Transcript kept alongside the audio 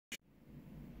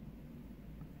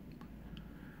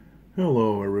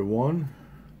Hello everyone.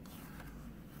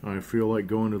 I feel like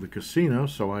going to the casino,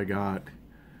 so I got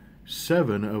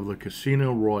 7 of the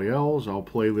Casino Royales. I'll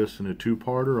play this in a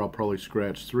two-parter. I'll probably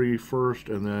scratch 3 first,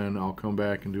 and then I'll come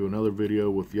back and do another video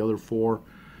with the other 4.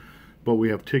 But we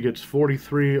have tickets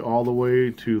 43 all the way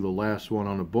to the last one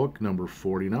on the book, number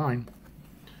 49.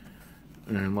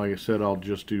 And like I said, I'll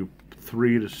just do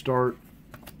 3 to start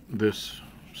this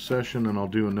session, and I'll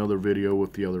do another video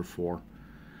with the other 4.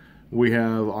 We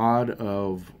have odd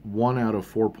of 1 out of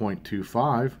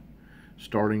 4.25.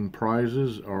 Starting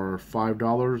prizes are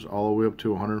 $5 all the way up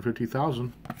to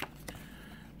 $150,000.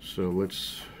 So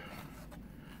let's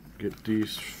get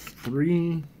these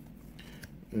 3,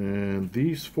 and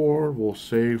these 4 we'll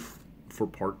save for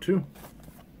part 2.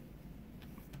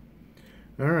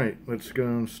 Alright, let's go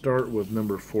and start with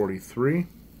number 43.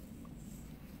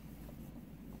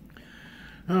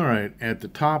 Alright, at the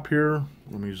top here,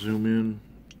 let me zoom in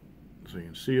so you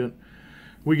can see it.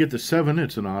 We get the 7,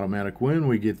 it's an automatic win.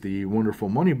 We get the wonderful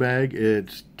money bag,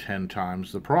 it's 10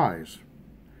 times the prize.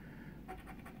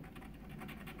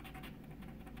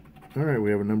 Alright,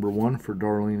 we have a number 1 for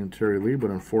Darlene and Terry Lee, but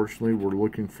unfortunately we're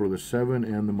looking for the 7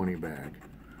 and the money bag.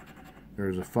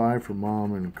 There's a 5 for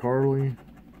Mom and Carly.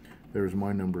 There's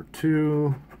my number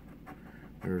 2.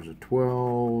 There's a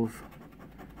 12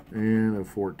 and a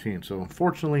 14. So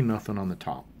unfortunately nothing on the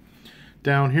top.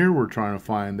 Down here we're trying to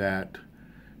find that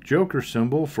Joker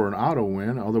symbol for an auto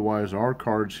win, otherwise our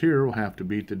cards here will have to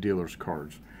beat the dealer's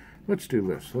cards. Let's do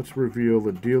this. Let's reveal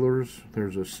the dealers.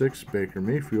 There's a 6, Baker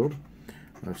Mayfield,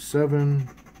 a 7,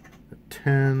 a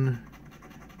 10,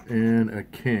 and a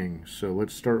king. So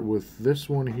let's start with this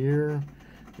one here,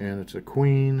 and it's a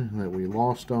queen that we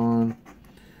lost on,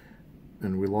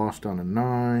 and we lost on a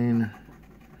 9,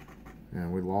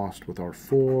 and we lost with our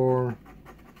 4,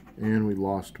 and we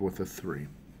lost with a 3.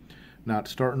 Not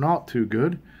starting out too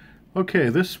good. Okay,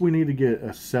 this we need to get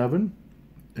a 7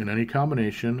 in any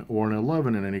combination or an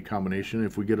 11 in any combination.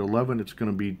 If we get 11, it's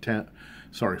going to be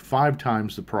 5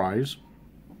 times the prize.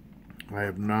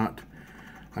 I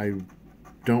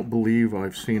don't believe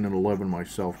I've seen an 11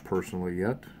 myself personally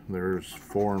yet. There's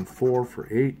 4 and 4 for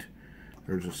 8.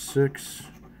 There's a 6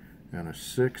 and a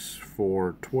 6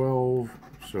 for 12.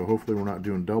 So hopefully we're not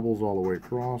doing doubles all the way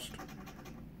across.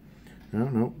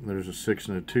 No, there's a 6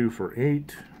 and a 2 for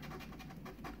 8,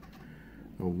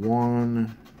 a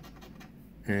 1,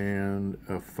 and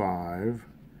a 5.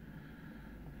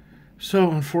 So,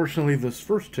 unfortunately, this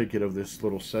first ticket of this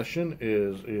little session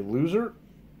is a loser.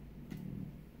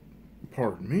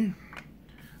 Pardon me.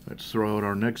 Let's throw out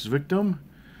our next victim.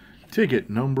 Ticket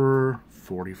number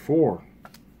 44.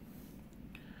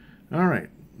 Alright,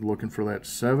 looking for that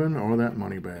 7 or that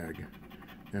money bag.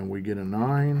 And we get a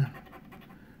 9.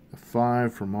 A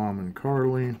 5 for Mom and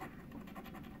Carly,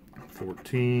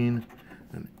 14,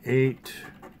 an 8,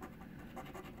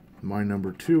 my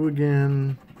number 2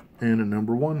 again, and a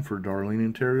number 1 for Darlene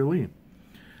and Terry Lee.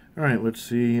 Alright, let's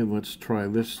see, let's try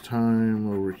this time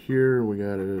over here. We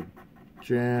got a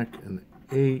jack, an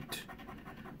 8,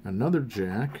 another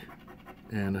jack,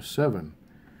 and a 7.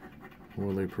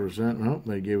 Will they present? No,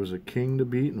 they gave us a king to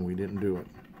beat, and we didn't do it.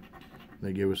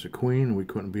 They gave us a queen, we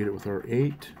couldn't beat it with our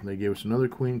 8. They gave us another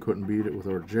queen, couldn't beat it with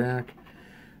our jack.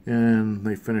 And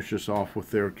they finished us off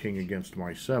with their king against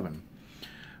my 7.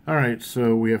 Alright,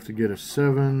 so we have to get a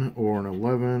 7 or an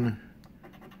 11.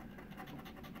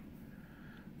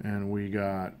 And we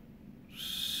got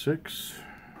 6.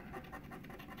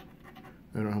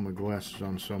 I don't have my glasses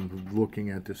on, so I'm looking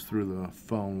at this through the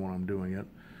phone when I'm doing it.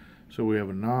 So we have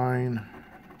a 9.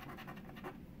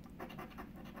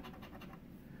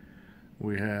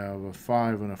 We have a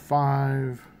 5 and a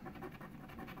 5,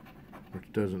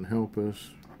 which doesn't help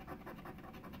us.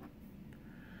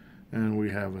 And we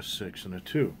have a 6 and a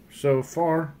 2. So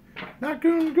far, not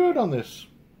doing good on this.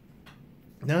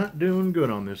 Not doing good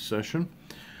on this session.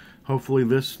 Hopefully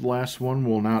this last one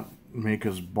will not make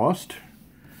us bust.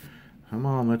 Come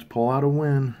on, let's pull out a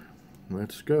win.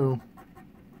 Let's go.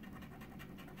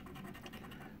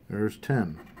 There's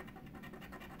 10.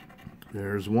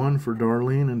 There's 1 for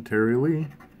Darlene and Terry Lee.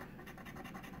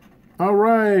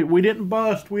 Alright, we didn't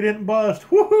bust. We didn't bust.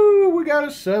 Woohoo! We got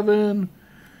a 7.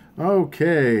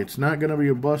 Okay, it's not going to be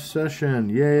a bust session.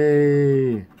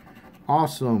 Yay!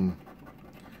 Awesome.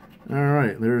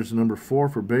 Alright, there's number 4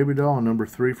 for Baby Doll and number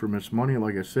 3 for Miss Money.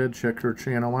 Like I said, check her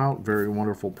channel out. Very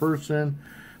wonderful person.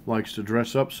 Likes to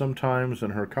dress up sometimes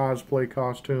in her cosplay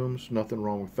costumes. Nothing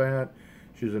wrong with that.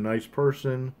 She's a nice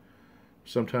person.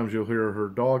 Sometimes you'll hear her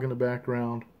dog in the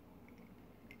background.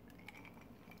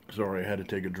 Sorry, I had to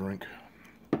take a drink.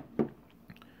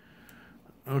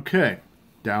 Okay,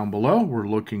 Down below, we're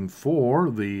looking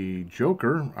for the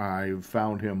Joker. I've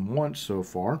found him once so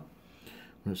far.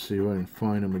 Let's see if I can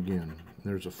find him again.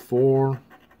 There's a 4,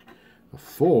 a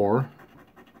 4.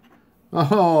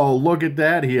 Oh, look at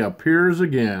that. He appears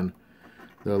again.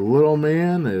 The little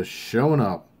man is showing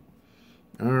up.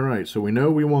 All right, so we know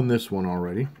we won this one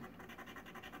already.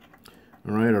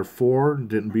 All right, our 4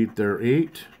 didn't beat their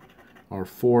 8. Our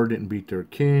 4 didn't beat their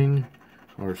king.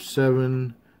 Our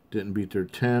 7 didn't beat their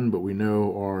 10, but we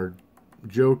know our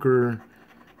Joker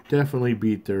definitely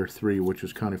beat their 3, which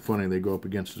is kind of funny. They go up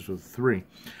against us with 3.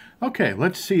 Okay,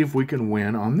 let's see if we can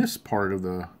win on this part of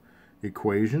the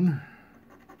equation.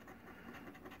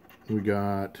 We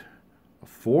got a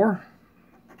 4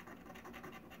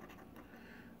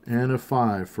 and a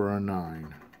 5 for a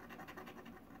 9.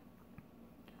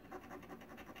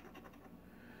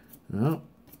 Well,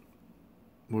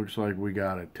 looks like we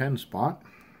got a 10 spot.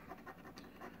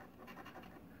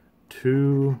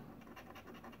 2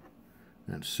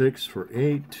 and 6 for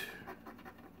 8.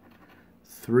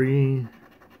 3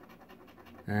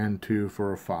 and 2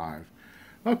 for a 5.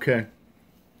 Okay.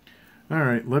 All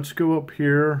right, let's go up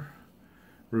here,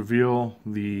 reveal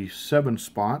the 7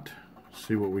 spot,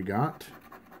 see what we got.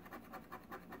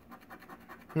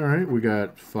 All right, we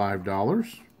got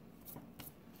 $5.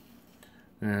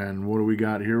 And what do we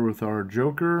got here with our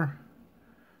Joker?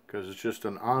 Because it's just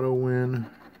an auto win.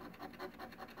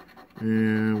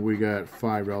 And we got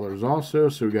 $5 also,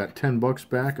 so we got $10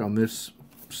 back on this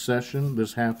session,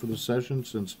 this half of the session,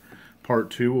 since part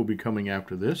 2 will be coming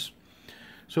after this.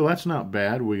 So that's not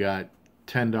bad. We got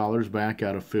 $10 back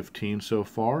out of 15 so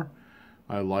far.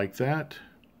 I like that.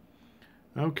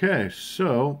 Okay,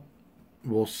 so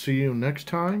we'll see you next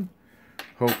time.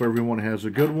 Hope everyone has a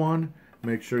good one.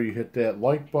 Make sure you hit that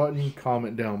like button,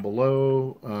 comment down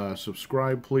below,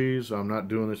 subscribe please. I'm not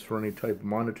doing this for any type of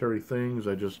monetary things.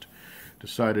 I just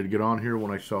decided to get on here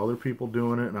when I saw other people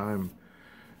doing it, and I'm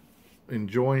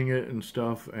enjoying it and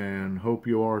stuff, and hope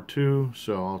you are too.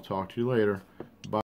 So I'll talk to you later.